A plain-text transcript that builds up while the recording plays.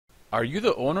Are you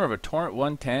the owner of a Torrent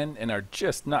 110 and are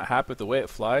just not happy with the way it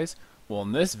flies? Well,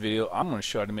 in this video, I'm going to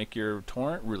show you how to make your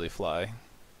Torrent really fly.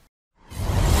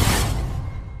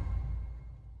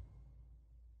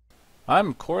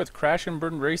 I'm Corey with Crash and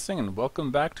Burn Racing, and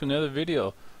welcome back to another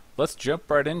video. Let's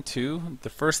jump right into the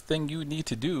first thing you need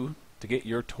to do to get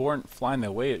your Torrent flying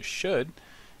the way it should.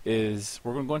 Is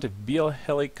we're going to go into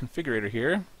blheli Configurator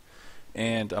here,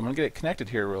 and I'm going to get it connected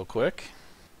here real quick.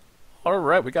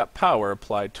 Alright, we got power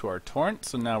applied to our Torrent,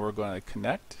 so now we're going to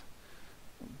connect.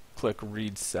 Click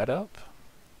Read Setup.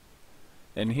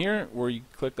 And here, where you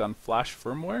click on Flash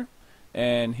Firmware,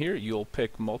 and here you'll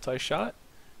pick Multi-Shot.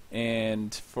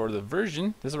 And for the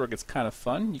version, this is where it gets kind of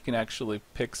fun. You can actually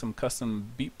pick some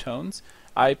custom beep tones.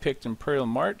 I picked Imperial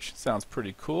March, sounds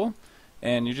pretty cool.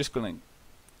 And you're just going to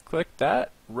click that,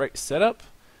 right Setup,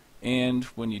 and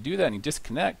when you do that and you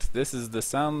disconnect, this is the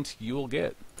sound you will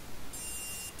get.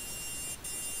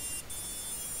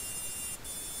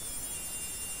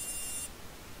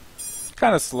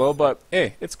 Kind of slow, but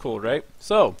hey, it's cool, right?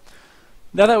 So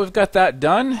now that we've got that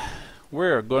done,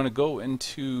 we're going to go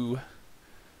into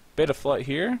Betaflight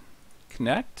here,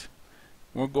 connect.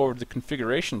 We'll go over to the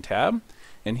configuration tab,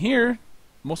 and here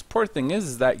most important thing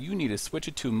is that you need to switch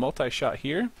it to multi-shot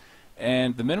here,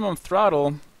 and the minimum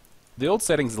throttle, the old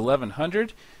setting is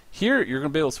 1100. Here you're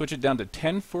going to be able to switch it down to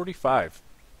 1045.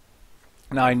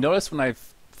 Now I noticed when I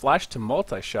flashed to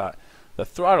multi-shot, the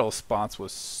throttle response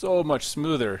was so much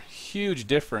smoother, huge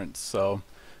difference. So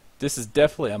this is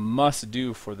definitely a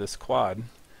must-do for this quad.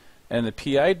 And the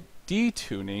PID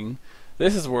tuning,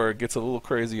 this is where it gets a little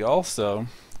crazy also.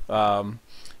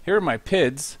 Here are my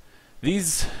PIDs.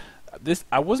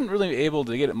 I wasn't really able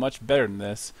to get it much better than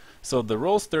this. So the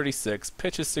roll's 36,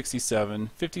 pitch is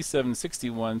 67, 57,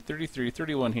 61, 33,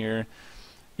 31 here.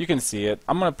 You can see it.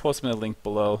 I'm going to post them in a link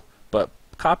below, but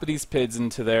copy these PIDs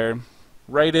into there,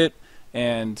 write it,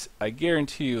 and I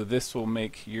guarantee you this will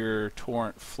make your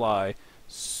Torrent fly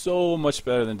so much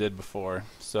better than it did before.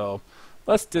 So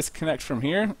let's disconnect from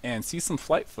here and see some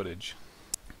flight footage.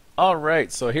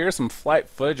 Alright, so here's some flight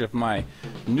footage of my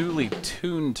newly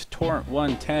tuned Torrent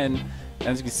 110.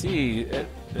 As you can see, it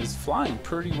is flying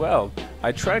pretty well.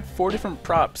 I tried 4 different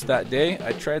props that day.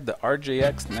 I tried the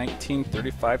RJX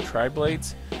 1935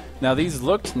 tri-blades. Now these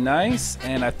looked nice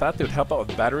and I thought they would help out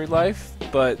with battery life,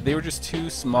 but they were just too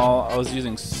small. I was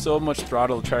using so much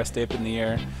throttle to try to stay up in the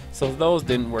air, so those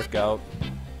didn't work out.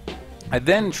 I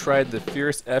then tried the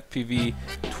Fierce FPV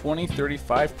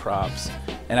 2035 props,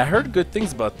 and I heard good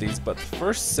things about these, but the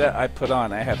first set I put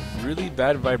on, I had really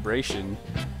bad vibration,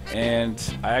 and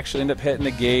I actually ended up hitting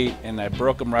the gate, and I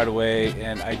broke them right away,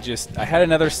 and I had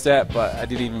another set, but I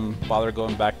didn't even bother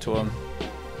going back to them.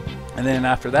 And then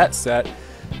after that set,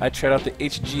 I tried out the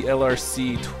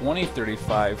HGLRC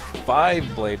 2035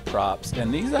 5-blade props,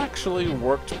 and these actually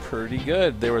worked pretty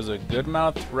good. There was a good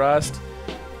amount of thrust.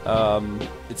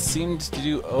 It seemed to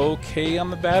do okay on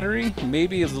the battery.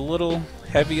 Maybe it was a little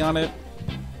heavy on it,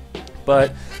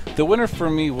 but the winner for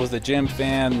me was the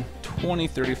Gemfan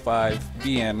 2035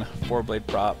 BN 4-blade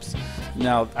props.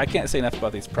 Now I can't say enough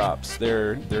about these props.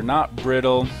 They're not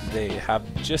brittle. They have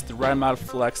just the right amount of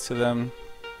flex to them,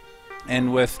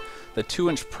 and with the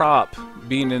 2-inch prop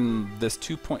being in this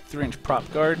 2.3-inch prop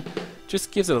guard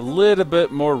just gives it a little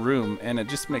bit more room, and it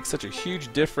just makes such a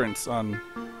huge difference on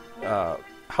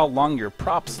how long your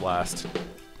props last.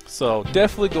 So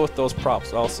definitely go with those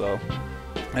props also.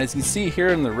 As you can see here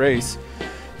in the race,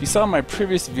 if you saw my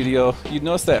previous video, you'd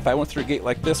notice that if I went through a gate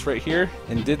like this right here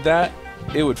and did that,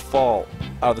 it would fall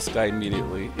out of the sky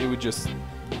immediately. It would just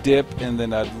dip, and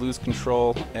then I'd lose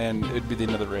control and it'd be the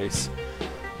end of the race.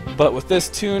 But with this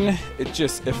tune, it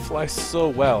flies so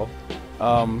well.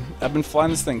 I've been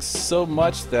flying this thing so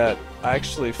much that I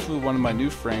actually flew one of my new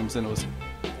frames, and it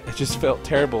just felt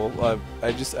terrible.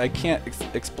 I can't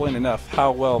explain enough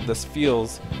how well this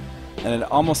feels, and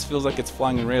it almost feels like it's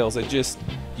flying in rails.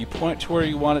 You point to where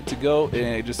you want it to go, and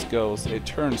it just goes. It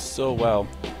turns so well.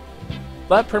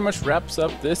 That pretty much wraps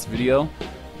up this video.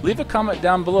 Leave a comment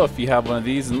down below if you have one of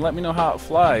these, and let me know how it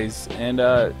flies. And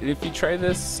if you try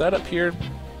this setup here,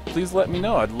 please let me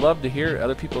know. I'd love to hear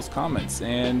other people's comments.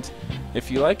 And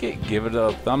if you like it, give it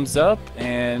a thumbs up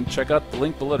and check out the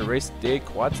link below to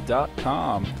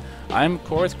racedayquads.com. I'm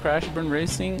Corey with Crash and Burn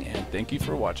Racing, and thank you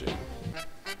for watching.